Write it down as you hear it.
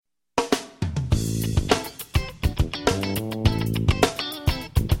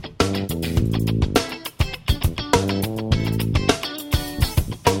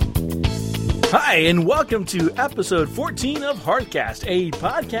Hi, and welcome to episode 14 of Hardcast, a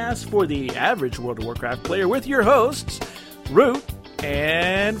podcast for the average World of Warcraft player with your hosts, Root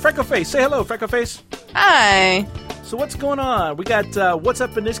and Freckleface. Say hello, Freckleface. Hi. So what's going on? We got what's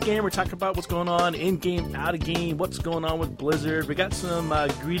up in this game. We're talking about what's going on in-game, out-of-game, what's going on with Blizzard. We got some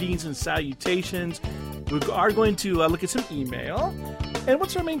greetings and salutations. We are going to look at some email. And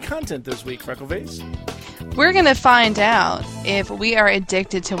what's our main content this week, Freckleface? We're going to find out if we are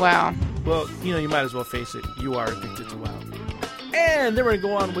addicted to WoW. Well, you might as well face it. You are addicted to WoW. And then we're going to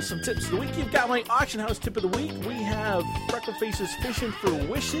go on with some tips of the week. You've got my auction house tip of the week. We have Freckleface's Fishing for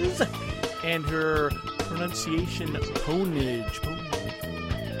Wishes and her pronunciation ponage.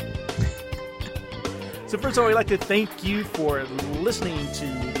 So first of all, we'd like to thank you for listening to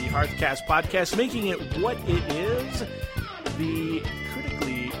the Hearthcast podcast, making it what it is, the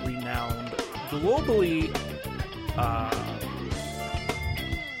critically renowned, globally,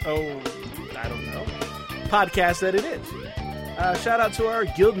 podcast that it is. Shout out to our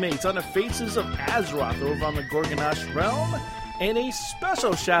guildmates on the Faces of Azeroth over on the Gorgonash Realm. And a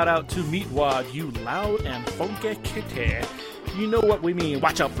special shout out to Meatwad, you loud and funky kitty. You know what we mean.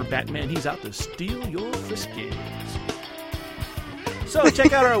 Watch out for Batman. He's out to steal your Friskies. So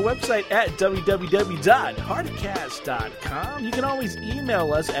check out our website at www.hearthcast.com. You can always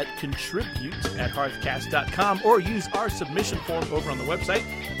email us at contribute@hearthcast.com or use our submission form over on the website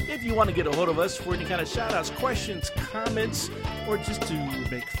if you want to get a hold of us for any kind of shout-outs, questions, comments, or just to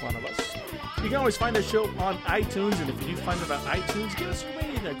make fun of us. You can always find our show on iTunes, and if you do find it on iTunes, give us a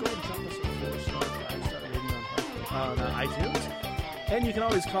rating there. Go ahead and drop us a 4-star, 5-star rating on iTunes. And you can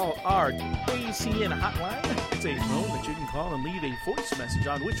always call our ACN hotline. It's a phone that you can call and leave a voice message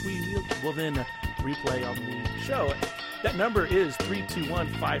on, which we will then replay on the show. That number is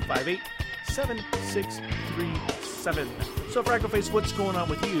 321-558-7637. So, Freckleface, what's going on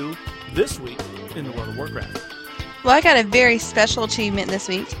with you this week in the World of Warcraft? Well, I got a very special achievement this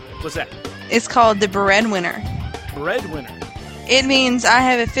week. What's that? It's called the Breadwinner. Breadwinner. It means I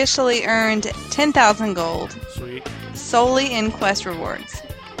have officially earned 10,000 gold. Sweet. Solely in quest rewards.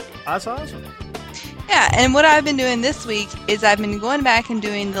 That's awesome. Yeah, and what I've been doing this week is I've been going back and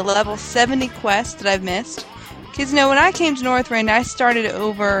doing the level 70 quests that I've missed. Because, when I came to Northrend, I started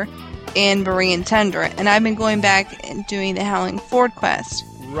over in Berean Tundra, and I've been going back and doing the Howling Ford quest.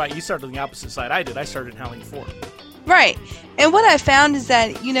 Right, you started on the opposite side I did. I started in Howling Ford. Right. And what I found is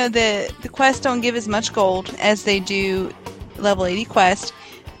that, the quests don't give as much gold as they do level 80 quest.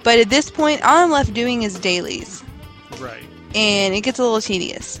 But at this point, all I'm left doing is dailies. Right. And it gets a little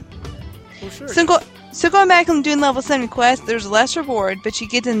tedious. Well, sure. So going back and doing level 70 quests, there's less reward, but you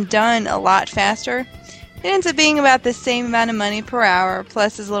get them done a lot faster. It ends up being about the same amount of money per hour,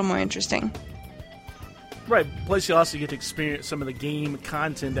 plus it's a little more interesting. Right. Plus, you also get to experience some of the game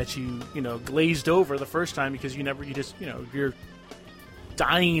content that you glazed over the first time because you're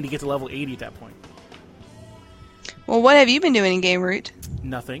dying to get to level 80 at that point. Well, what have you been doing in Game Root?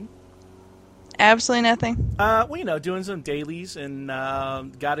 Nothing. Absolutely nothing? Doing some dailies and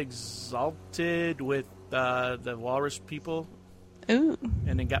got exalted with the walrus people. Ooh.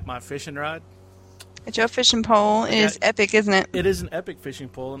 And then got my fishing rod. It's your fishing pole. It is epic, isn't it? It is an epic fishing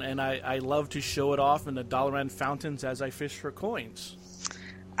pole, and I love to show it off in the Dalaran fountains as I fish for coins.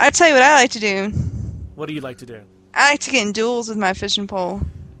 I'll tell you what I like to do. What do you like to do? I like to get in duels with my fishing pole.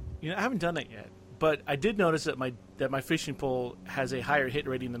 I haven't done that yet, but I did notice that my fishing pole has a higher hit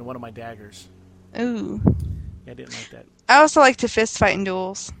rating than one of my daggers. Ooh. Yeah, I didn't like that. I also like to fist fight in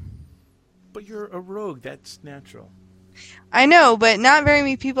duels. But you're a rogue. That's natural. I know, but not very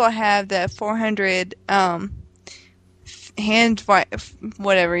many people have the 400 hand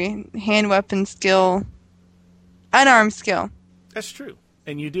weapon skill, unarmed skill. That's true,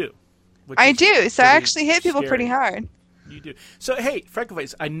 and you do. I do, so I actually hit people pretty hard. You do. So, hey,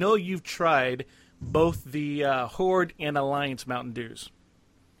 Freckleface, I know you've tried both the Horde and Alliance Mountain Dews.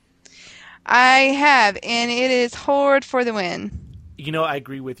 I have, and it is Horde for the win. I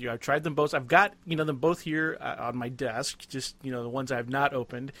agree with you. I've tried them both. I've got, them both here on my desk, just, the ones I have not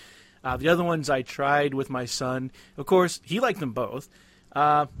opened. The other ones I tried with my son. Of course, he liked them both.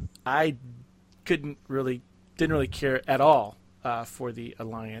 I didn't really care at all for the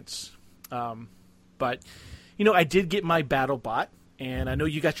Alliance. But, I did get my BattleBot, and I know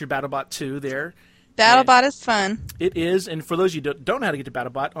you got your BattleBot too there. BattleBot is fun. It is, and for those of you who don't know how to get to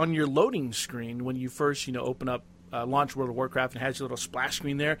BattleBot, on your loading screen, when you first, open up launch World of Warcraft and has your little splash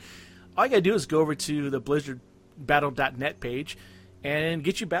screen there, all you got to do is go over to the Blizzard Battle.net page and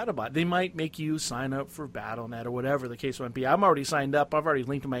get you BattleBot. They might make you sign up for Battle.net or whatever the case might be. I'm already signed up. I've already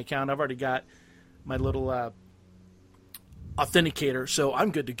linked to my account. I've already got my little authenticator, so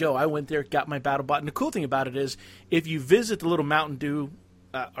I'm good to go. I went there, got my BattleBot, and the cool thing about it is if you visit the little Mountain Dew,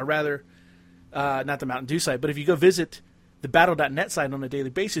 or rather, not the Mountain Dew site, but if you go visit the Battle.net site on a daily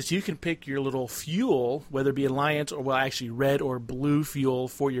basis, you can pick your little fuel, whether it be Alliance or, well, actually red or blue fuel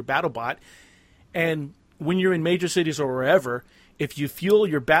for your BattleBot. And when you're in major cities or wherever, if you fuel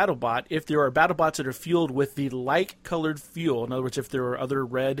your BattleBot, if there are BattleBots that are fueled with the like-colored fuel, in other words, if there are other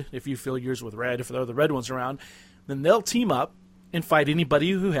red, if you fill yours with red, if there are other red ones around, then they'll team up and fight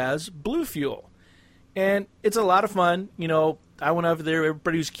anybody who has blue fuel. And it's a lot of fun. You know, I went over there,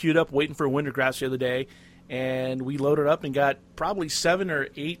 everybody was queued up waiting for Wintergrass the other day, and we loaded up and got probably 7 or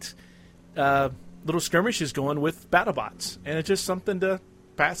 8 little skirmishes going with BattleBots. And it's just something to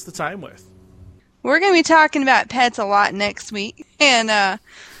pass the time with. We're going to be talking about pets a lot next week. And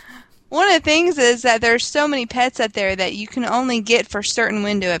one of the things is that there's so many pets out there that you can only get for a certain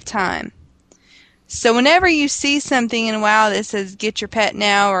window of time. So whenever you see something in WoW that says get your pet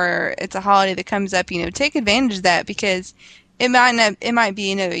now, or it's a holiday that comes up, you know, take advantage of that, because it might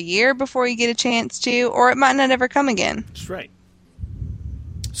be another year before you get a chance to, or it might not ever come again. That's right.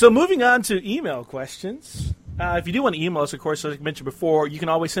 So moving on to email questions. If you do want to email us, of course, as I mentioned before, you can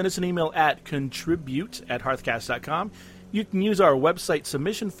always send us an email at contribute@hearthcast.com. You can use our website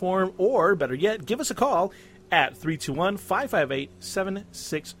submission form, or better yet, give us a call at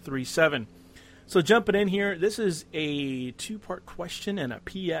 321-558-7637. So jumping in here, this is a 2-part question and a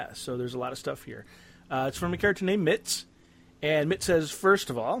PS, so there's a lot of stuff here. It's from a character named Mitz, and Mitz says,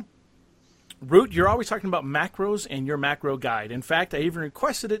 first of all, Root, you're always talking about macros and your macro guide. In fact, I even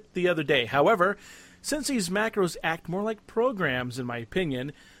requested it the other day. However, since these macros act more like programs, in my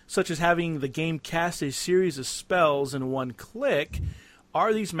opinion, such as having the game cast a series of spells in one click,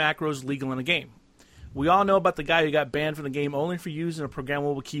 are these macros legal in a game? We all know about the guy who got banned from the game only for using a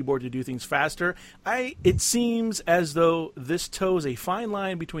programmable keyboard to do things faster. It seems as though this toes a fine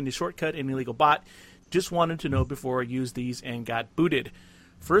line between the shortcut and illegal bot. Just wanted to know before I used these and got booted.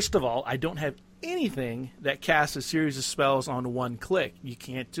 First of all, I don't have anything that casts a series of spells on one click. You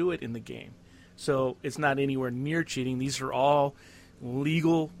can't do it in the game. So it's not anywhere near cheating. These are all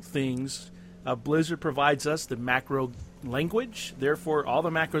legal things. Blizzard provides us the macro language. Therefore, all the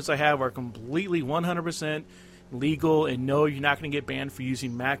macros I have are completely 100% legal. And no, you're not going to get banned for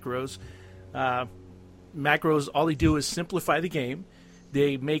using macros. Macros, all they do is simplify the game.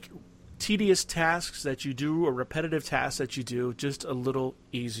 They make tedious tasks that you do or repetitive tasks that you do just a little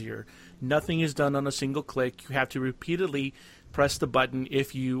easier. Nothing is done on a single click. You have to repeatedly press the button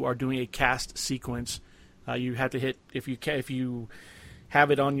if you are doing a cast sequence. You have to hit, if you have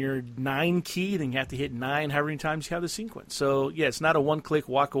it on your 9 key, then you have to hit 9 however many times you have the sequence. So yeah, it's not a one-click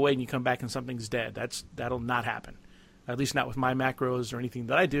walk away and you come back and something's dead. That'll not happen. At least not with my macros or anything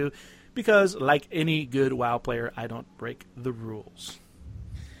that I do, because like any good WoW player, I don't break the rules.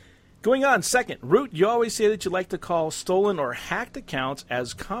 Going on, second, Root, you always say that you like to call stolen or hacked accounts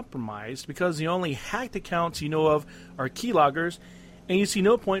as compromised because the only hacked accounts you know of are keyloggers, and you see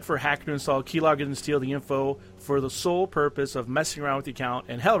no point for a hacker to install keyloggers and steal the info for the sole purpose of messing around with the account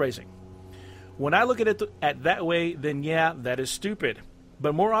and hell raising. When I look at it at that way, then yeah, that is stupid.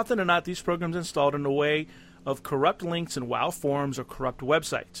 But more often than not, these programs are installed in a way of corrupt links in WoW forums or corrupt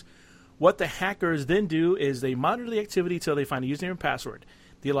websites. What the hackers then do is they monitor the activity until they find a username and password.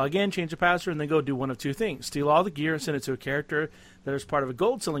 They log in, change the password, and then go do one of two things. Steal all the gear and send it to a character that is part of a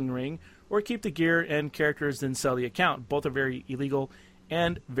gold selling ring, or keep the gear and characters, then sell the account. Both are very illegal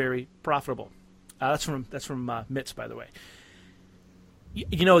and very profitable. That's from Mitz, by the way.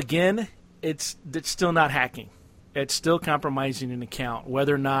 You know, again, it's still not hacking. It's still compromising an account,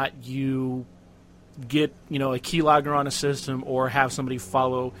 whether or not you get a keylogger on a system or have somebody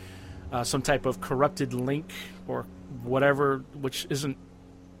follow some type of corrupted link or whatever, which isn't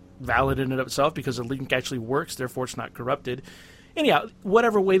valid in and of itself because the link actually works, therefore it's not corrupted. Anyhow,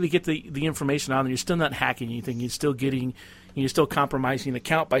 whatever way they get the information on there, you're still not hacking anything. You're still compromising an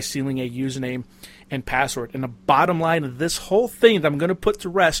account by stealing a username and password. And the bottom line of this whole thing that I'm going to put to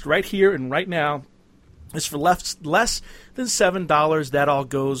rest right here and right now is for less than $7, that all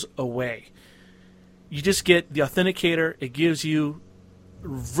goes away. You just get the authenticator. It gives you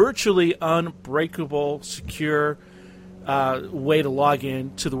virtually unbreakable, secure way to log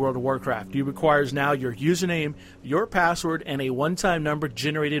in to the World of Warcraft. It requires now your username, your password, and a one-time number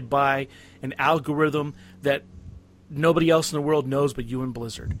generated by an algorithm that nobody else in the world knows but you and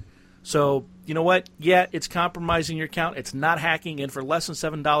Blizzard. So, you know what? Yeah, it's compromising your account. It's not hacking, and for less than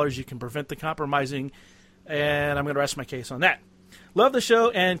 $7, you can prevent the compromising, and I'm going to rest my case on that. Love the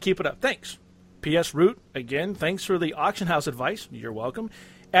show, and keep it up. Thanks. P.S. Root, again, thanks for the auction house advice. You're welcome.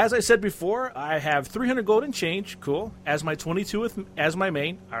 As I said before, I have 300 gold and change. Cool. As my 22 as my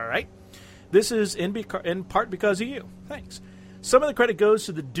main. All right. This is in part because of you. Thanks. Some of the credit goes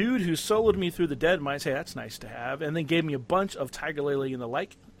to the dude who soloed me through the Dead Mines. Hey, that's nice to have. And then gave me a bunch of Tiger Lily and the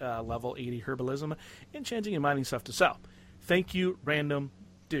like, level 80 herbalism, enchanting and mining stuff to sell. Thank you, random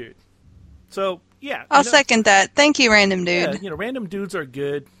dude. So, yeah. I'll second that. Thank you, random dude. Yeah, random dudes are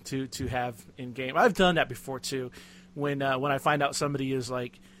good to have in-game. I've done that before, too. When I find out somebody is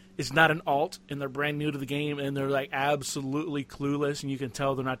not an alt and they're brand new to the game and they're like absolutely clueless and you can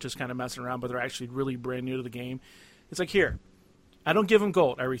tell they're not just kind of messing around, but they're actually really brand new to the game. It's like, here, I don't give them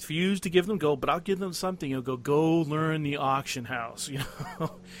gold. I refuse to give them gold, but I'll give them something. Go learn the auction house,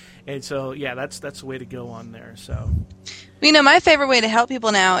 And so, yeah, that's the way to go on there. So, my favorite way to help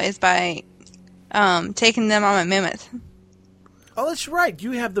people now is by taking them on my mammoth. Oh, that's right.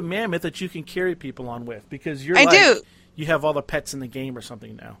 You have the mammoth that you can carry people on with because I do. You have all the pets in the game or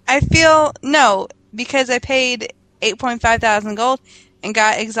something now. Because I paid 8.5 thousand gold and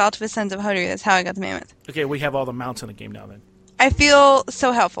got Exalted with Sons of Hodor. That's how I got the mammoth. Okay, we have all the mounts in the game now then. I feel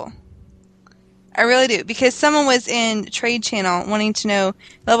so helpful. I really do. Because someone was in Trade Channel wanting to know,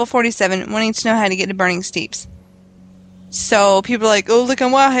 level 47, wanting to know how to get to Burning Steeps. So people are like, oh, look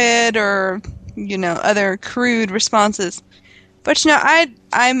on Wowhead, or, other crude responses. But,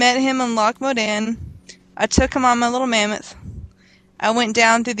 I met him on Loch Modan. I took him on my little mammoth. I went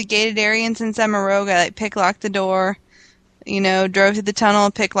down through the gated area in Samarog. I, pick-locked the door. Drove through the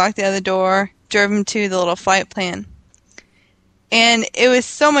tunnel, pick-locked the other door. Drove him to the little flight plan. And it was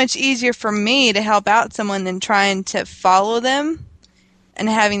so much easier for me to help out someone than trying to follow them and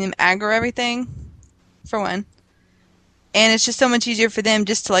having them aggro everything, for one. And it's just so much easier for them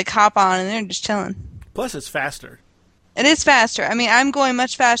just to, hop on and they're just chilling. Plus, it's faster. It is faster. I mean, I'm going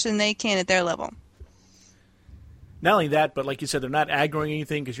much faster than they can at their level. Not only that, but like you said, they're not aggroing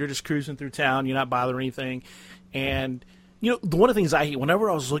anything because you're just cruising through town. You're not bothering anything. And one of the things I hate, whenever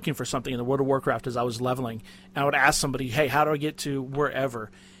I was looking for something in the World of Warcraft as I was leveling, I would ask somebody, hey, how do I get to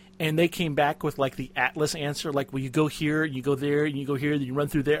wherever? And they came back with, the Atlas answer, well, you go here, you go there, and you go here, then you run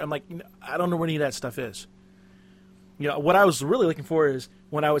through there. I'm like, I don't know where any of that stuff is. What I was really looking for is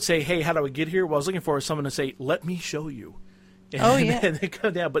when I would say, hey, how do I get here? What I was looking for is someone to say, let me show you. And they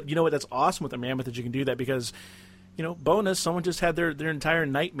come down. But you know what? That's awesome with the mammoth that you can do that because, bonus, someone just had their entire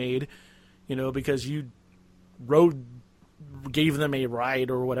night made, because you gave them a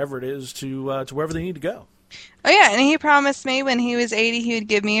ride or whatever it is to wherever they need to go. Oh, yeah, and he promised me when he was 80 he would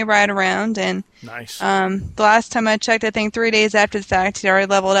give me a ride around. And nice. The last time I checked, I think 3 days after the fact, he'd already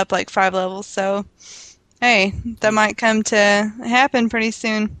leveled up 5 levels. So, hey, that might come to happen pretty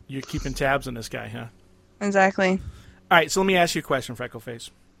soon. You're keeping tabs on this guy, huh? Exactly. All right, so let me ask you a question, Freckleface.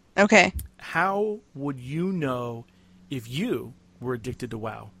 Okay. How would you know if you were addicted to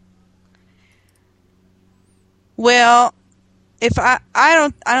WoW? Well, if I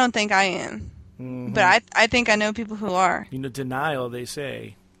don't think I am. Mm-hmm. But I think I know people who are. Denial, they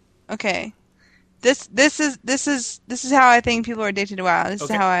say. Okay. This is how I think people are addicted to WoW. This is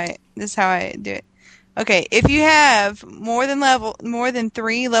how I do it. Okay, if you have more than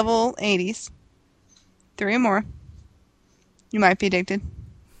 3 level 80s, 3 or more, you might be addicted.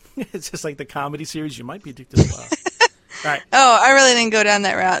 It's just like the comedy series, you might be addicted to WoW. All right. Oh, I really didn't go down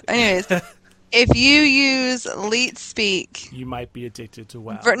that route. Anyways, if you use Leet Speak, you might be addicted to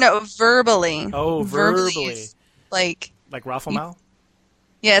WoW. Verbally. Oh, verbally. Like Rafflemal?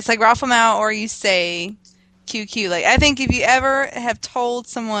 Yeah, it's like Rafflemal, or you say QQ. I think if you ever have told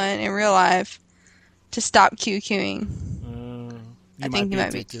someone in real life to stop QQing, I think you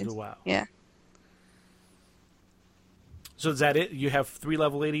might be addicted to WoW. Yeah. So is that it? You have 3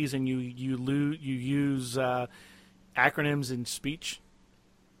 level 80s and you use acronyms in speech?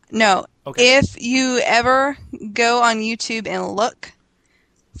 No. Okay. If you ever go on YouTube and look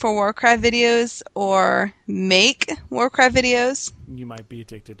for Warcraft videos or make Warcraft videos, you might be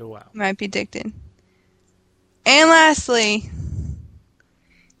addicted to WoW. You might be addicted. And lastly,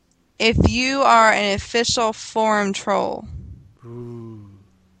 if you are an official forum troll on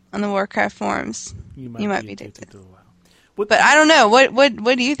the Warcraft forums, you might be addicted to WoW. But I don't know.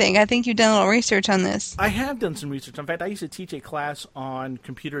 What do you think? I think you've done a little research on this. I have done some research. In fact, I used to teach a class on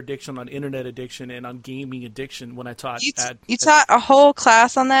computer addiction, on internet addiction, and on gaming addiction when I taught. You taught a whole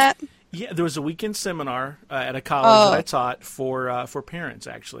class on that? Yeah, there was a weekend seminar at a college that I taught for parents,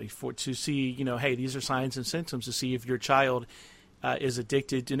 actually, to see, hey, these are signs and symptoms to see if your child is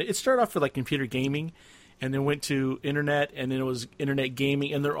addicted. And it started off with computer gaming, and then went to internet, and then it was internet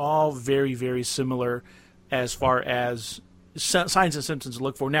gaming, and they're all very, very similar as far as signs and symptoms to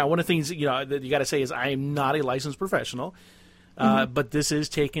look for. Now, one of the things that you got to say is I am not a licensed professional. But this is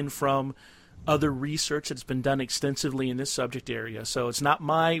taken from other research that's been done extensively in this subject area. So it's not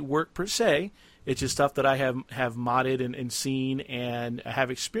my work per se. It's just stuff that I have modded and seen and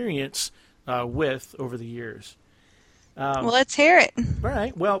have experience with over the years. Well, let's hear it. All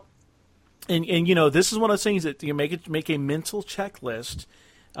right. Well, and this is one of those things that you make a mental checklist,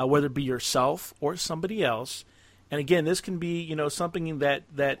 whether it be yourself or somebody else. And again, this can be something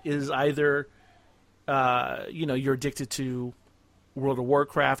that is either you're addicted to World of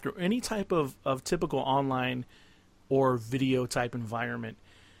Warcraft or any type of typical online or video type environment.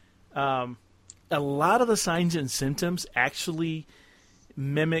 A lot of the signs and symptoms actually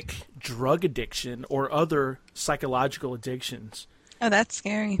mimic drug addiction or other psychological addictions. Oh, that's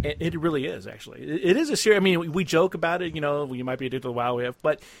scary. It really is, actually. It is a serious... I mean, we joke about it, you might be addicted to WoW,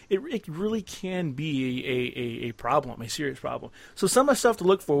 but it really can be a problem, a serious problem. So some of the stuff to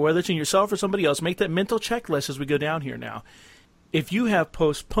look for, whether it's in yourself or somebody else, make that mental checklist as we go down here now. If you have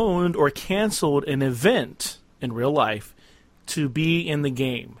postponed or canceled an event in real life to be in the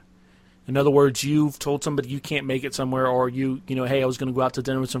game, in other words, you've told somebody you can't make it somewhere, or hey, I was going to go out to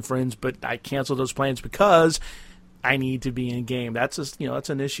dinner with some friends, but I canceled those plans because I need to be in game. That's that's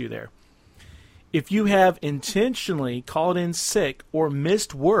an issue there. If you have intentionally called in sick or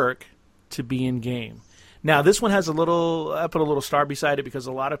missed work to be in game. Now, this one has I put a little star beside it because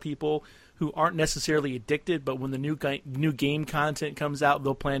a lot of people who aren't necessarily addicted, but when the new game content comes out,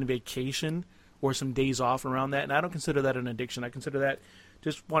 they'll plan a vacation or some days off around that. And I don't consider that an addiction. I consider that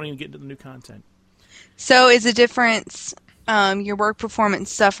just wanting to get into the new content. So is the difference your work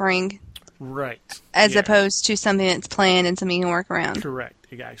performance suffering, right, as opposed to something that's planned and something you can work around? Correct,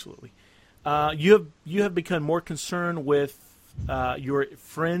 absolutely. You have become more concerned with your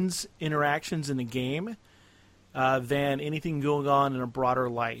friends' interactions in the game than anything going on in a broader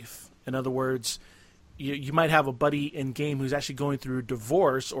life. In other words, you might have a buddy in game who's actually going through a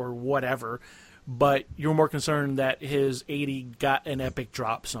divorce or whatever, but you're more concerned that his 80 got an epic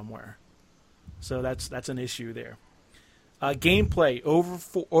drop somewhere. So that's an issue there. Gameplay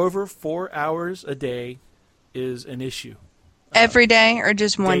over 4 hours a day is an issue. Every day or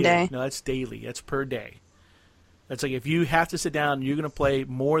just one daily. day? No, that's daily. That's per day. That's like if you have to sit down and you're going to play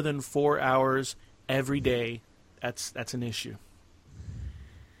more than 4 hours every day, that's an issue.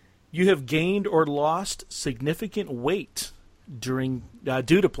 You have gained or lost significant weight due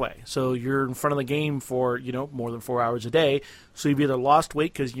to play. So you're in front of the game for more than 4 hours a day. So you've either lost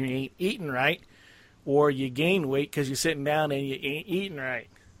weight because you ain't eating right, or you gain weight because you're sitting down and you ain't eating right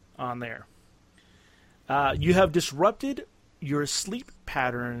on there. You have disrupted your sleep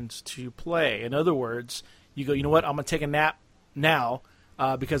patterns to play. In other words, you go, you know what, I'm going to take a nap now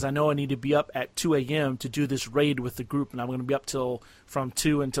because I know I need to be up at 2 a.m. to do this raid with the group, and I'm going to be up from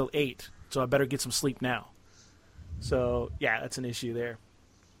 2 until 8, so I better get some sleep now. So, yeah, that's an issue there.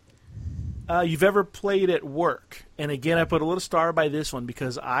 You've ever played at work? And again, I put a little star by this one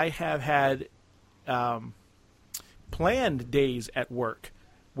because I have had planned days at work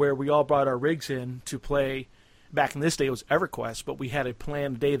where we all brought our rigs in to play. Back in this day, it was EverQuest, but we had a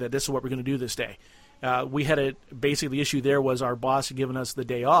planned day that this is what we're going to do this day. We had basically the issue there was our boss had given us the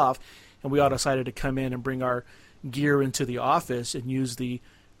day off, and we all decided to come in and bring our gear into the office and use the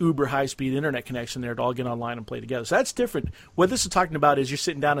uber high-speed internet connection there to all get online and play together. So that's different. What this is talking about is you're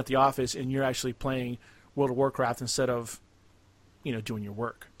sitting down at the office and you're actually playing World of Warcraft instead of, doing your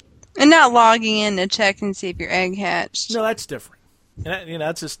work. And not logging in to check and see if your egg hatched. No, that's different. And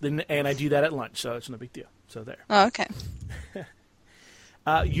that's just, and I do that at lunch, so it's no big deal. So there. Oh, okay.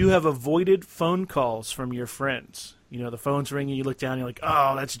 You have avoided phone calls from your friends. The phone's ringing, you look down, you're like,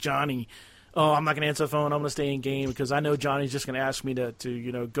 oh, that's Johnny. Oh, I'm not going to answer the phone. I'm going to stay in game because I know Johnny's just going to ask me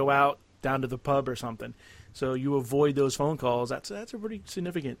to go out down to the pub or something. So you avoid those phone calls. That's a pretty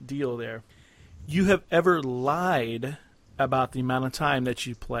significant deal there. You have ever lied about the amount of time that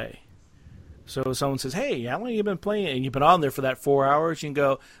you play. So someone says, hey, how long have you been playing? And you've been on there for that 4 hours. You can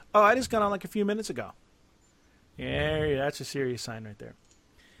go, oh, I just got on like a few minutes ago. Yeah, that's a serious sign right there.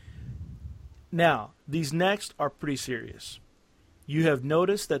 Now, these next are pretty serious. You have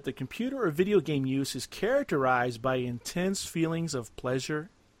noticed that the computer or video game use is characterized by intense feelings of pleasure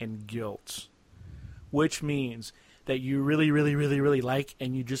and guilt, which means that you really, really, really, really like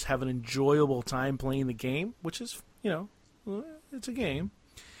and you just have an enjoyable time playing the game, which is, it's a game.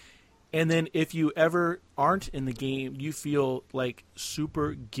 And then if you ever aren't in the game, you feel like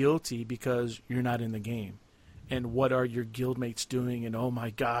super guilty because you're not in the game. And what are your guildmates doing? And, oh, my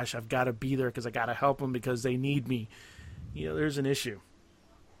gosh, I've got to be there because I got to help them because they need me. There's an issue.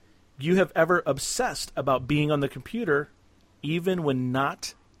 You have ever obsessed about being on the computer even when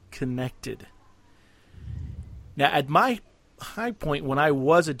not connected. Now, at my high point when I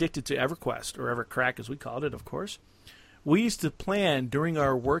was addicted to EverQuest, or EverCrack as we called it, of course. We used to plan during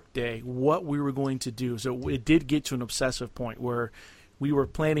our work day what we were going to do. So it did get to an obsessive point where we were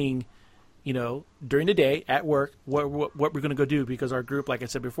planning, during the day at work, what we're going to go do, because our group, like I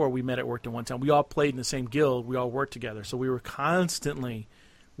said before, we met at work at one time. We all played in the same guild. We all worked together. So we were constantly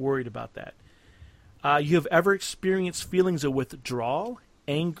worried about that. You have ever experienced feelings of withdrawal,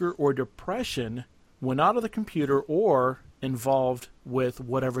 anger, or depression when out of the computer or involved with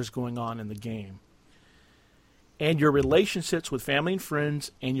whatever's going on in the game? And your relationships with family and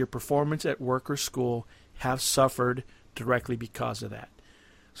friends and your performance at work or school have suffered directly because of that.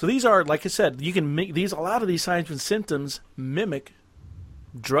 So these are, like I said, you can make these. A lot of these signs and symptoms mimic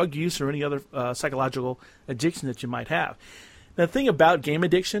drug use or any other psychological addiction that you might have. Now, the thing about game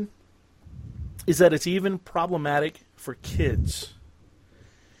addiction is that it's even problematic for kids.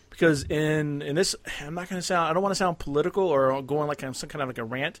 Because in this, I don't want to sound political or going like I'm some kind of like a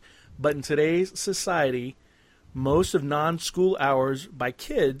rant, but in today's society, most of non-school hours by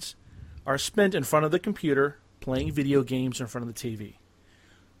kids are spent in front of the computer playing video games in front of the TV.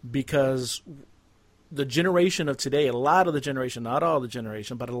 Because the generation of today, a lot of the generation, not all the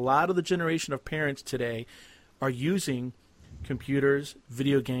generation, but a lot of the generation of parents today are using computers,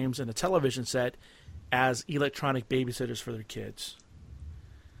 video games, and a television set as electronic babysitters for their kids.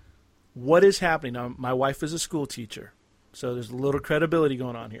 What is happening? Now, my wife is a school teacher, so there's a little credibility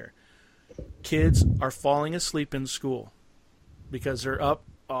going on here. Kids are falling asleep in school because they're up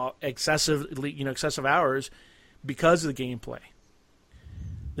excessive hours because of the gameplay.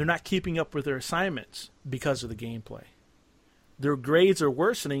 They're not keeping up with their assignments because of the gameplay. Their grades are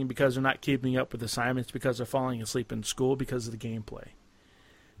worsening because they're not keeping up with assignments because they're falling asleep in school because of the gameplay.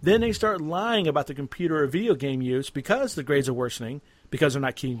 Then they start lying about the computer or video game use because the grades are worsening because they're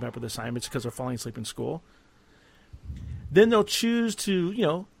not keeping up with assignments because they're falling asleep in school. Then they'll choose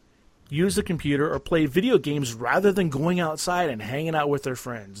to, use the computer or play video games rather than going outside and hanging out with their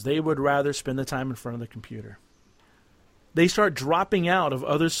friends. They would rather spend the time in front of the computer. They start dropping out of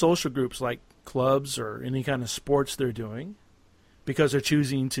other social groups like clubs or any kind of sports they're doing because they're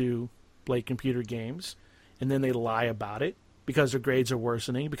choosing to play computer games, and then they lie about it because their grades are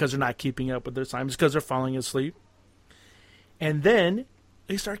worsening, because they're not keeping up with their assignments, because they're falling asleep. And then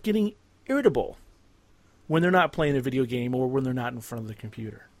they start getting irritable when they're not playing a video game or when they're not in front of the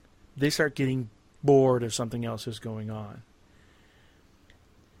computer. They start getting bored if something else is going on.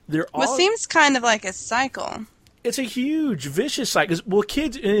 What seems kind of like a cycle. It's a huge, vicious cycle. Well,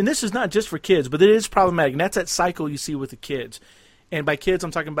 kids, and this is not just for kids, but it is problematic. And that's that cycle you see with the kids. And by kids,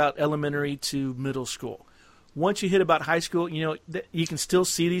 I'm talking about elementary to middle school. Once you hit about high school, you can still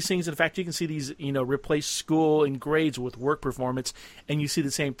see these things. In fact, you can see these, replace school and grades with work performance, and you see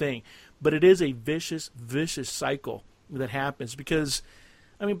the same thing. But it is a vicious, vicious cycle that happens because,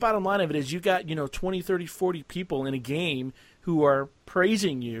 bottom line of it is you got, 20, 30, 40 people in a game who are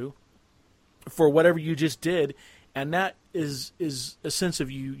praising you for whatever you just did, and that is a sense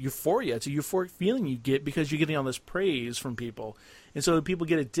of euphoria. It's a euphoric feeling you get because you're getting all this praise from people. And so people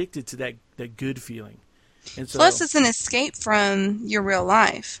get addicted to that good feeling. And so, plus, it's an escape from your real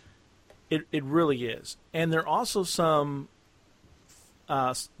life. It really is. And there are also some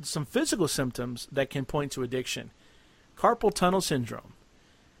physical symptoms that can point to addiction. Carpal tunnel syndrome.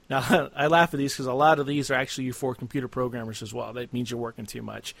 Now, I laugh at these because a lot of these are actually euphoric computer programmers as well. That means you're working too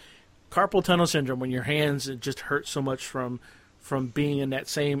much. Carpal tunnel syndrome, when your hands just hurt so much from being in that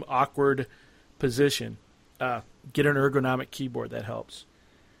same awkward position. Get an ergonomic keyboard. That helps.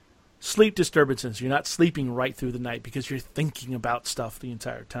 Sleep disturbances. You're not sleeping right through the night because you're thinking about stuff the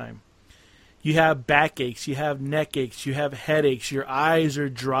entire time. You have backaches. You have neck aches. You have headaches. Your eyes are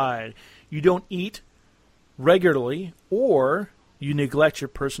dry. You don't eat regularly, or you neglect your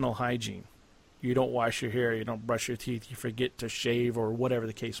personal hygiene. You don't wash your hair. You don't brush your teeth. You forget to shave, or whatever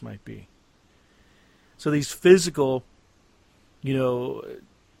the case might be. So these physical,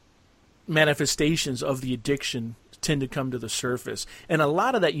 manifestations of the addiction tend to come to the surface. And a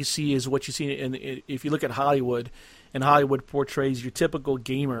lot of that you see is what you see if you look at Hollywood, and Hollywood portrays your typical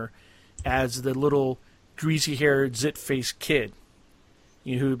gamer as the little greasy-haired, zit-faced kid,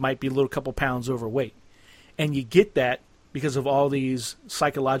 who might be a little couple pounds overweight. And you get that because of all these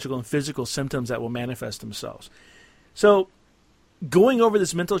psychological and physical symptoms that will manifest themselves. So going over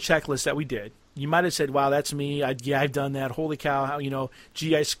this mental checklist that we did, you might have said, wow, that's me. I've done that. Holy cow,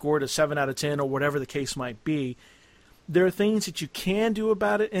 I scored a 7 out of 10 or whatever the case might be. There are things that you can do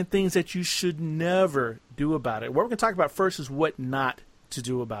about it and things that you should never do about it. What we're going to talk about first is what not to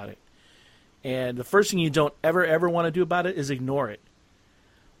do about it. And the first thing you don't ever want to do about it is ignore it.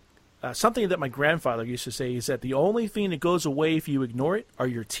 something that my grandfather used to say is that the only thing that goes away if you ignore it are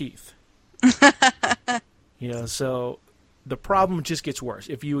your teeth. So the problem just gets worse.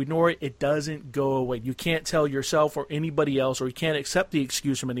 If you ignore it, it doesn't go away. You can't tell yourself or anybody else, or you can't accept the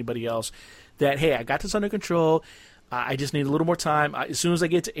excuse from anybody else that, hey, I got this under control. I just need a little more time. As soon as I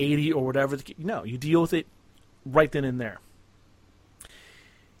get to 80 or whatever, no, you deal with it right then and there.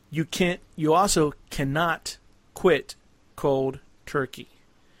 You also cannot quit cold turkey.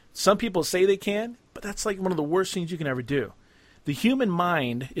 Some people say they can, but that's like one of the worst things you can ever do. The human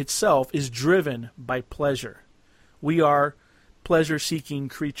mind itself is driven by pleasure. We are pleasure-seeking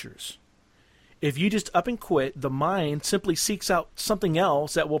creatures. If you just up and quit, the mind simply seeks out something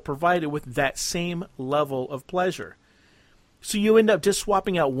else that will provide it with that same level of pleasure. So you end up just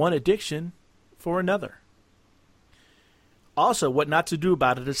swapping out one addiction for another. Also, what not to do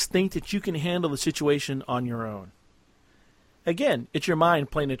about it is think that you can handle the situation on your own. Again, it's your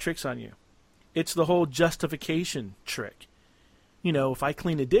mind playing the tricks on you. It's the whole justification trick. If I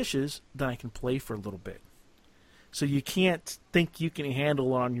clean the dishes, then I can play for a little bit. So you can't think you can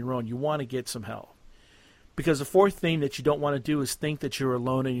handle it on your own. You want to get some help. Because the fourth thing that you don't want to do is think that you're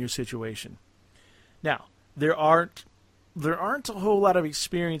alone in your situation. Now, there aren't a whole lot of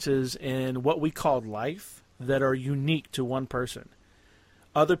experiences in what we call life that are unique to one person.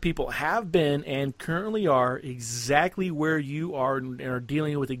 Other people have been and currently are exactly where you are and are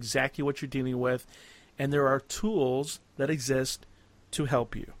dealing with exactly what you're dealing with. And there are tools that exist to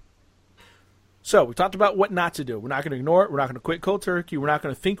help you. So we talked about what not to do. We're not going to ignore it. We're not going to quit cold turkey. We're not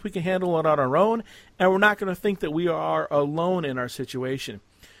going to think we can handle it on our own. And we're not going to think that we are alone in our situation.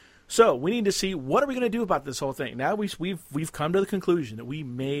 So we need to see, what are we going to do about this whole thing? Now we've come to the conclusion that we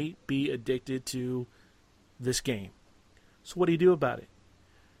may be addicted to this game. So what do you do about it?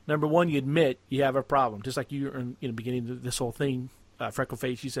 Number one, you admit you have a problem. Just like you in the beginning of this whole thing,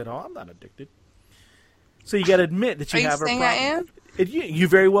 Freckleface, you said, "Oh, I'm not addicted." So you got to admit that you have a problem. Are you saying I am? You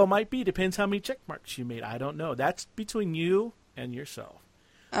very well might be. Depends how many check marks you made. I don't know. That's between you and yourself.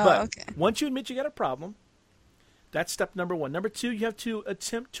 Oh, but okay. Once you admit you got a problem, that's step number one. Number two, you have to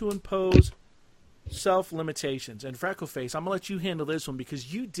attempt to impose self-limitations. And Freckleface, I'm going to let you handle this one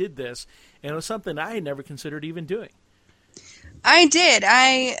because you did this, and it was something I had never considered even doing. I did.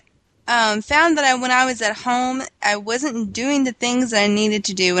 I found that when I was at home, I wasn't doing the things that I needed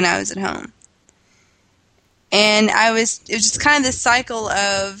to do when I was at home. And it was just kind of this cycle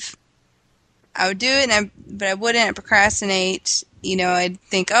of, I would do it, but I wouldn't. I'd procrastinate. I'd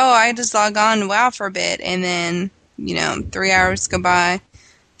think, oh, I just log on to WoW for a bit, and then, 3 hours go by,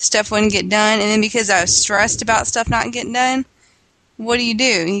 stuff wouldn't get done, and then because I was stressed about stuff not getting done, what do?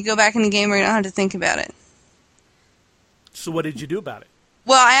 You go back in the game where you don't have to think about it. So what did you do about it?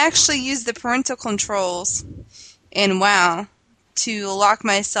 Well, I actually used the parental controls in WoW to lock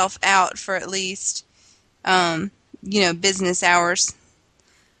myself out for at least business hours,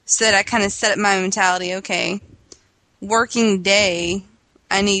 so that I kind of set up my mentality, okay, working day,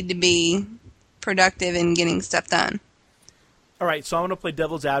 I need to be productive in getting stuff done. All right, so I'm going to play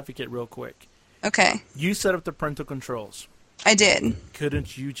devil's advocate real quick. Okay. You set up the parental controls. I did.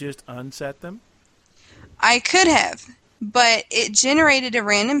 Couldn't you just unset them? I could have, but it generated a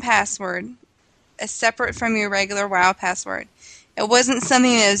random password, separate from your regular WoW password. It wasn't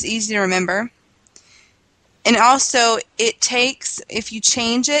something that was easy to remember. And also, if you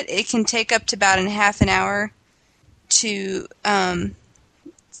change it, it can take up to about half an hour to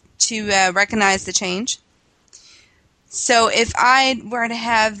recognize the change. So if I were to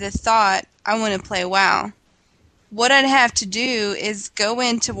have the thought, I want to play WoW, what I'd have to do is go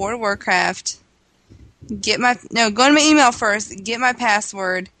into World of Warcraft, go into my email first, get my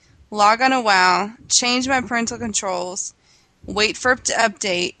password, log on to WoW, change my parental controls, wait for it to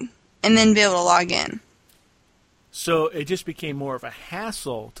update, and then be able to log in. So it just became more of a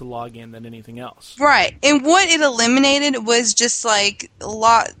hassle to log in than anything else. Right. And what it eliminated was just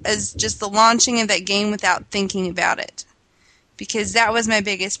just the launching of that game without thinking about it. Because that was my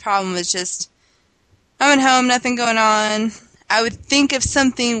biggest problem, was just, I'm at home, nothing going on. I would think of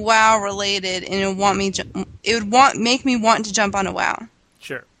something WoW related, and it would make me want to jump on a WoW.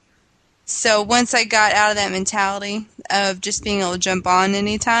 Sure. So once I got out of that mentality of just being able to jump on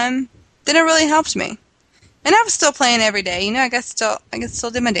anytime, then it really helped me. And I was still playing every day. I could still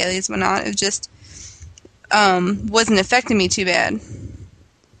do my dailies and whatnot. It just wasn't affecting me too bad.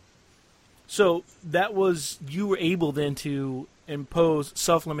 So you were able then to impose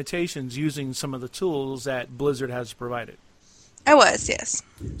self-limitations using some of the tools that Blizzard has provided. I was, yes.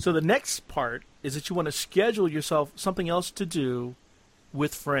 So the next part is that you want to schedule yourself something else to do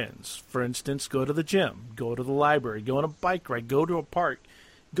with friends. For instance, go to the gym, go to the library, go on a bike ride, go to a park.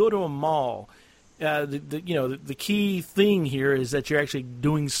 go to a mall. The key thing here is that you're actually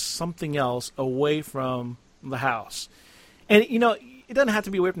doing something else away from the house. And, it doesn't have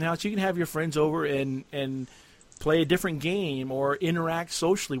to be away from the house. You can have your friends over and play a different game or interact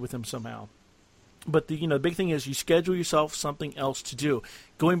socially with them somehow. But the big thing is you schedule yourself something else to do.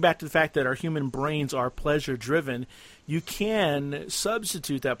 Going back to the fact that our human brains are pleasure driven, you can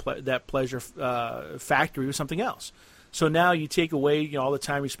substitute that pleasure factory with something else. So now you take away all the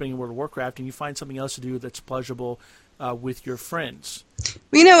time you're spending in World of Warcraft, and you find something else to do that's pleasurable with your friends.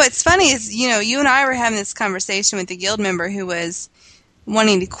 Well, what's funny is you and I were having this conversation with a guild member who was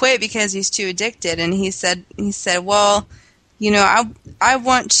wanting to quit because he's too addicted, and he said, well, I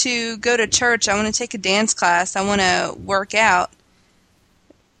want to go to church. I want to take a dance class. I want to work out,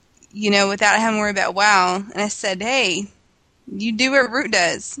 without having to worry about WoW. And I said, hey, you do what Root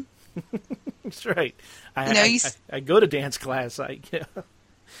does. That's right. I go to dance class.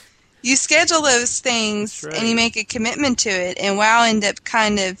 You schedule those things, right, and you make a commitment to it. And WoW end up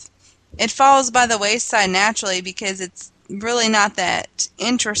it falls by the wayside naturally because it's really not that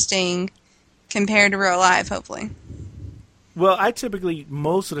interesting compared to real life, hopefully. Well, I typically,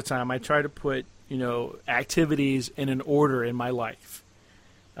 most of the time, I try to put, activities in an order in my life.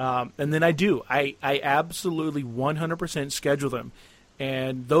 And then I do. I absolutely 100% schedule them.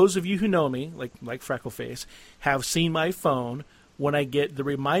 And those of you who know me, like Freckleface, have seen my phone when I get the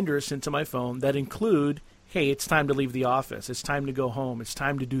reminders sent to my phone that include, hey, it's time to leave the office. It's time to go home. It's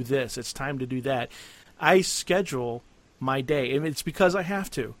time to do this. It's time to do that. I schedule my day. And it's because I have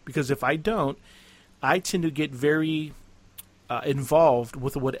to. Because if I don't, I tend to get very involved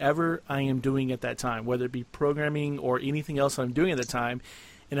with whatever I am doing at that time, whether it be programming or anything else I'm doing at the time.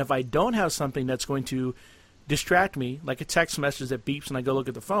 And if I don't have something that's going to distract me, like a text message that beeps and I go look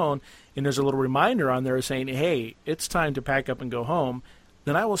at the phone and there's a little reminder on there saying, hey, it's time to pack up and go home,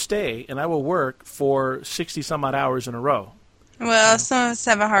 then I will stay and I will work for 60 some odd hours in a row. Well, some of us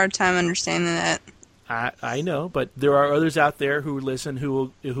have a hard time understanding that. I know, but there are others out there who listen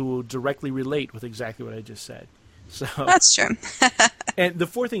who will directly relate with exactly what I just said. So that's true. And the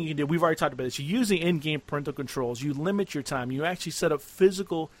fourth thing you can do, we've already talked about this, you use the in-game parental controls. You limit your time. You actually set up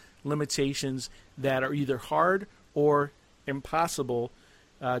physical limitations that are either hard or impossible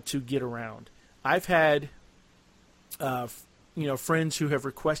to get around. I've had friends who have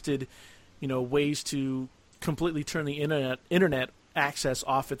requested ways to completely turn the internet access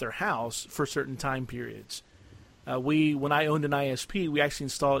off at their house for certain time periods. When I owned an ISP, we actually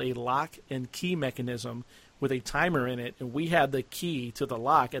installed a lock and key mechanism with a timer in it, and we had the key to the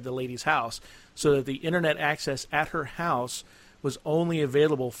lock at the lady's house so that the internet access at her house was only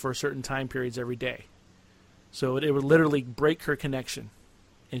available for certain time periods every day. So it would literally break her connection,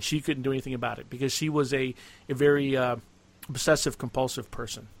 and she couldn't do anything about it because she was a very obsessive-compulsive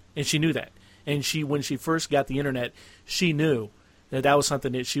person, and she knew that. And when she first got the internet, she knew that was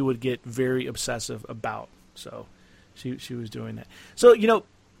something that she would get very obsessive about. So she was doing that. So,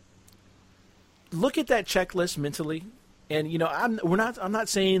 look at that checklist mentally, and I'm not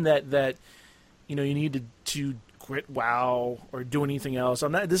saying that you need to quit WoW or do anything else.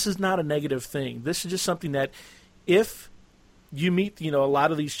 This is not a negative thing. This is just something that if you meet a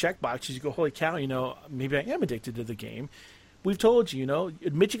lot of these check boxes, you go, holy cow, maybe I am addicted to the game. We've told you,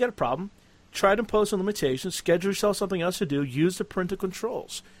 admit you got a problem, try to impose some limitations, schedule yourself something else to do, use the parental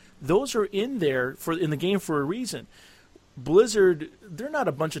controls. Those are in there in the game for a reason. Blizzard, they're not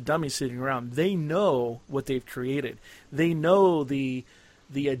a bunch of dummies sitting around. They know what they've created. They know the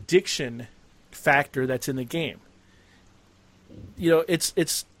addiction factor that's in the game.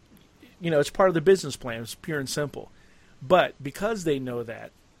 It's part of the business plan. It's pure and simple. But because they know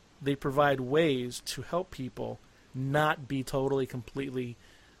that, they provide ways to help people not be totally, completely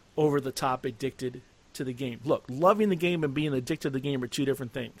over the top addicted to the game. Look, loving the game and being addicted to the game are two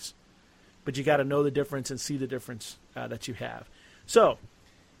different things. But you got to know the difference and see the difference that you have. So,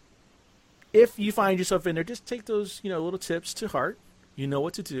 if you find yourself in there, just take those little tips to heart. You know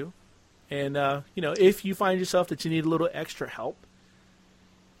what to do, and if you find yourself that you need a little extra help,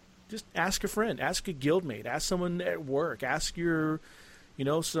 just ask a friend, ask a guildmate, ask someone at work, ask one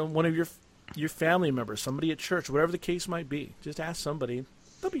of your family members, somebody at church, whatever the case might be. Just ask somebody.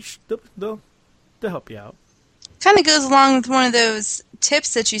 They'll help you out. Kind of goes along with one of those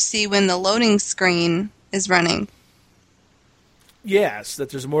tips that you see when the loading screen is running. Yes,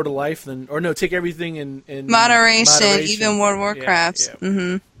 that there's more to life than... Or no, take everything in moderation, even World of Warcraft. Yeah.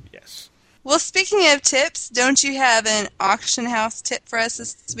 Mm-hmm. Yes. Well, speaking of tips, don't you have an auction house tip for us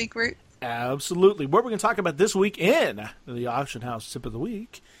this week, Root? Absolutely. What we're going to talk about this week in the auction house tip of the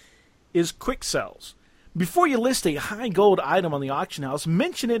week is quick sells. Before you list a high gold item on the auction house,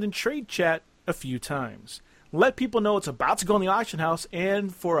 mention it in trade chat a few times. Let people know it's about to go in the auction house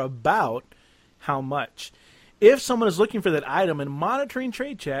and for about how much. If someone is looking for that item and monitoring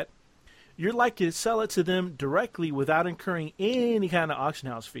trade chat, you're likely to sell it to them directly without incurring any kind of auction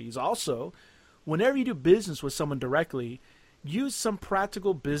house fees. Also, whenever you do business with someone directly, use some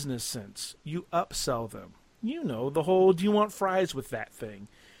practical business sense. You upsell them. You know, the whole, do you want fries with that thing?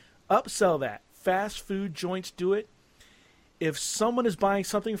 Upsell that. Fast food joints do it. If someone is buying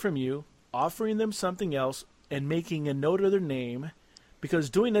something from you, offering them something else and making a note of their name, because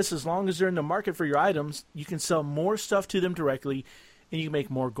doing this, as long as they're in the market for your items, you can sell more stuff to them directly and you can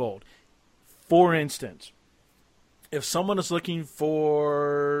make more gold. For instance, if someone is looking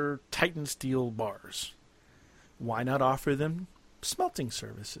for Titan steel bars, why not offer them smelting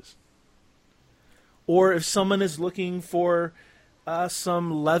services? Or if someone is looking for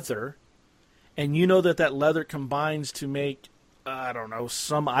some leather, and you know that leather combines to make, I don't know,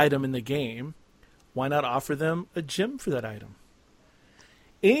 some item in the game, why not offer them a gem for that item?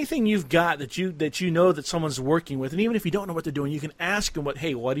 Anything you've got that you know that someone's working with, and even if you don't know what they're doing, you can ask them,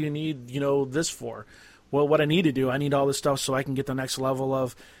 hey, what do you need, this for? Well, what I need to do, I need all this stuff so I can get the next level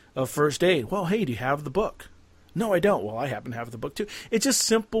of first aid. Well, hey, do you have the book? No, I don't. Well, I happen to have the book too. It's just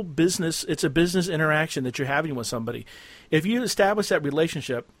simple business. It's a business interaction that you're having with somebody. If you establish that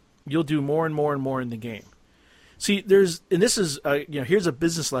relationship, you'll do more and more and more in the game. See, here's a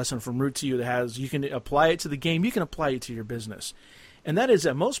business lesson from Root to You that has, you can apply it to the game, you can apply it to your business. And that is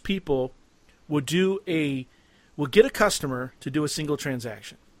that most people will get a customer to do a single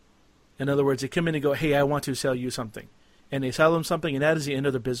transaction. In other words, they come in and go, hey, I want to sell you something. And they sell them something, and that is the end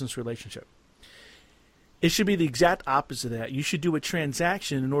of the business relationship. It should be the exact opposite of that. You should do a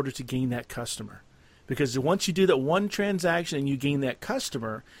transaction in order to gain that customer. Because once you do that one transaction and you gain that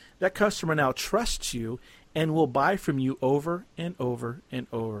customer now trusts you and will buy from you over and over and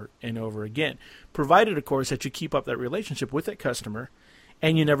over and over again. Provided, of course, that you keep up that relationship with that customer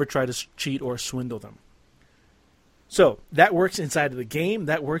and you never try to cheat or swindle them. So that works inside of the game.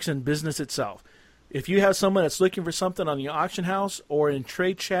 That works in business itself. If you have someone that's looking for something on the auction house or in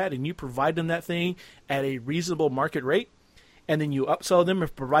trade chat and you provide them that thing at a reasonable market rate, and then you upsell them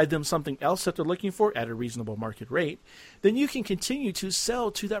and provide them something else that they're looking for at a reasonable market rate, then you can continue to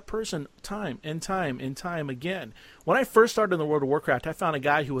sell to that person time and time and time again. When I first started in the World of Warcraft, I found a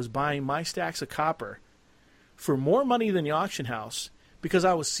guy who was buying my stacks of copper for more money than the auction house because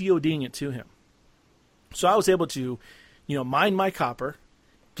I was CODing it to him. So I was able to, mine my copper,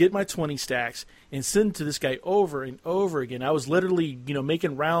 get my 20 stacks, and send to this guy over and over again. I was literally,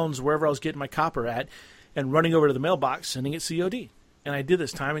 making rounds wherever I was getting my copper at, and running over to the mailbox, sending it COD. And I did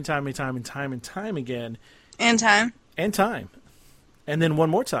this time and time and time and time and time again. And time. And time. And then one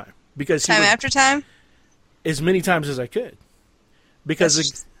more time. Because time after time? As many times as I could.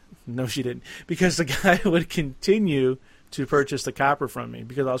 Because no, she didn't. Because the guy would continue to purchase the copper from me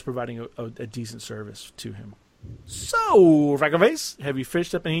because I was providing a decent service to him. So, Freckleface, have you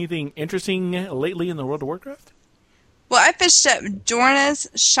fished up anything interesting lately in the World of Warcraft? Well, I fished up Dorna's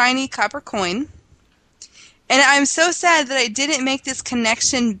shiny copper coin. And I'm so sad that I didn't make this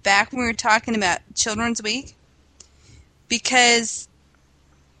connection back when we were talking about Children's Week, because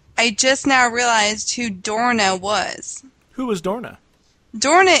I just now realized who Dorna was. Who was Dorna?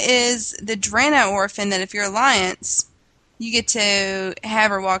 Dorna is the Drana orphan that if you're Alliance, you get to have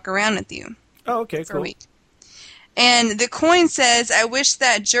her walk around with you. Oh, okay, for cool. a week. And the coin says, I wish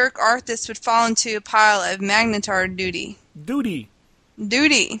that jerk Arthas would fall into a pile of Magnetar duty. Duty.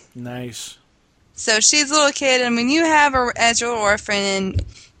 Nice. So she's a little kid, and when you have her as your little orphan, and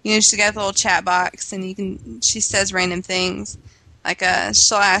she's got the little chat box, and she says random things, like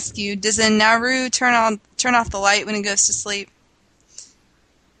she'll ask you, "Does a Naru turn off the light when he goes to sleep?"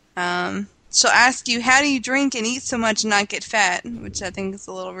 She'll ask you, "How do you drink and eat so much and not get fat?" Which I think is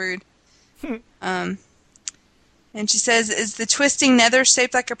a little rude. And she says, "Is the twisting nether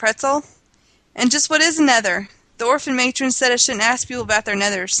shaped like a pretzel?" And just what is a nether? The orphan matron said I shouldn't ask people about their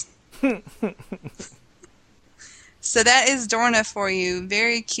nethers. So that is Dorna for you.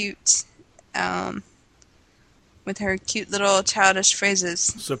 Very cute. With her cute little childish phrases.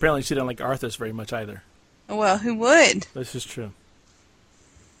 So apparently she didn't like Arthas very much either. Well, who would? This is true.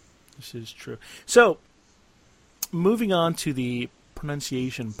 So, moving on to the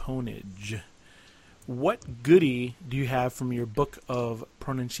pronunciation ponage. What goodie do you have from your book of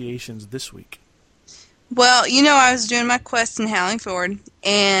pronunciations this week? Well, I was doing my quest in Hallingford,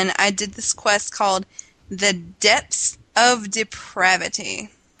 and I did this quest called The Depths of Depravity.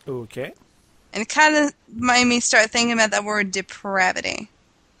 Okay. And it kind of made me start thinking about that word depravity.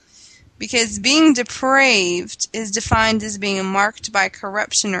 Because being depraved is defined as being marked by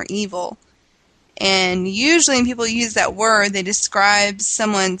corruption or evil. And usually when people use that word, they describe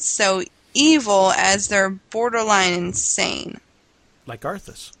someone so evil as they're borderline insane. Like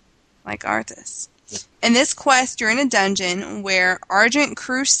Arthas. Like Arthas. In this quest, you're in a dungeon where Argent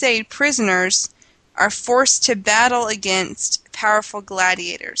Crusade prisoners are forced to battle against powerful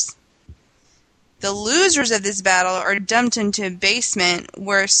gladiators. The losers of this battle are dumped into a basement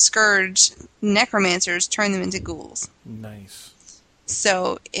where Scourge necromancers turn them into ghouls. Nice.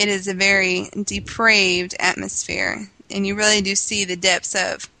 So it is a very depraved atmosphere, and you really do see the depths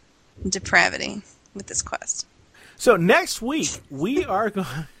of depravity with this quest. So next week, we are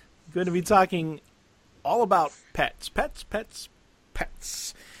going to be talking all about pets. Pets.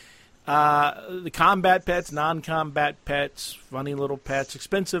 The combat pets, non-combat pets, funny little pets,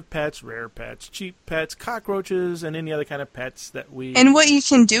 expensive pets, rare pets, cheap pets, cockroaches, and any other kind of pets that we... And what you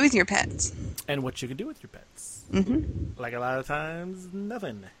can do with your pets. And what you can do with your pets. Mm-hmm. Like a lot of times,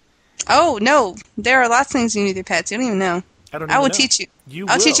 nothing. Oh, no. There are lots of things you can do with your pets. You don't even know. I will teach you.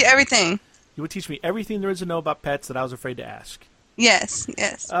 I'll teach you everything. You will teach me everything there is to know about pets that I was afraid to ask. Yes.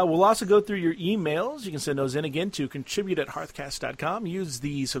 We'll also go through your emails. You can send those in again to contribute@hearthcast.com. Use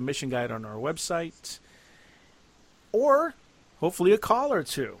the submission guide on our website. Or, hopefully, a call or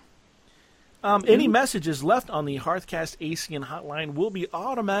two. Any messages left on the Hearthcast ACN hotline will be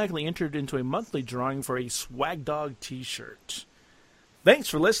automatically entered into a monthly drawing for a Swag Dog t-shirt. Thanks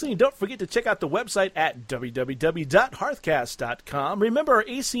for listening. Don't forget to check out the website at www.hearthcast.com. Remember, our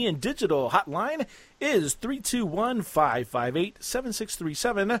ACN digital hotline is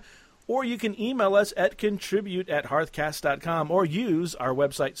 321-558-7637, or you can email us at contribute@hearthcast.com or use our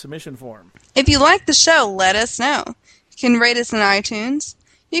website submission form. If you like the show, let us know. You can rate us on iTunes.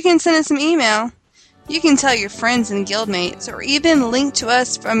 You can send us an email. You can tell your friends and guildmates, or even link to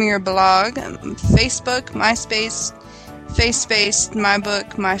us from your blog, Facebook, MySpace, FaceSpace,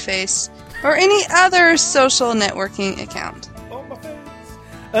 MyBook, MyFace, or any other social networking account. Oh, my face.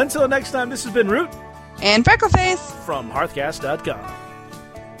 Until next time, this has been Root and Freckleface from Hearthcast.com.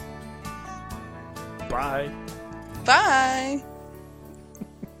 Bye. Bye.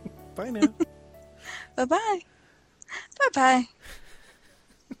 Bye now. Bye-bye. Bye-bye.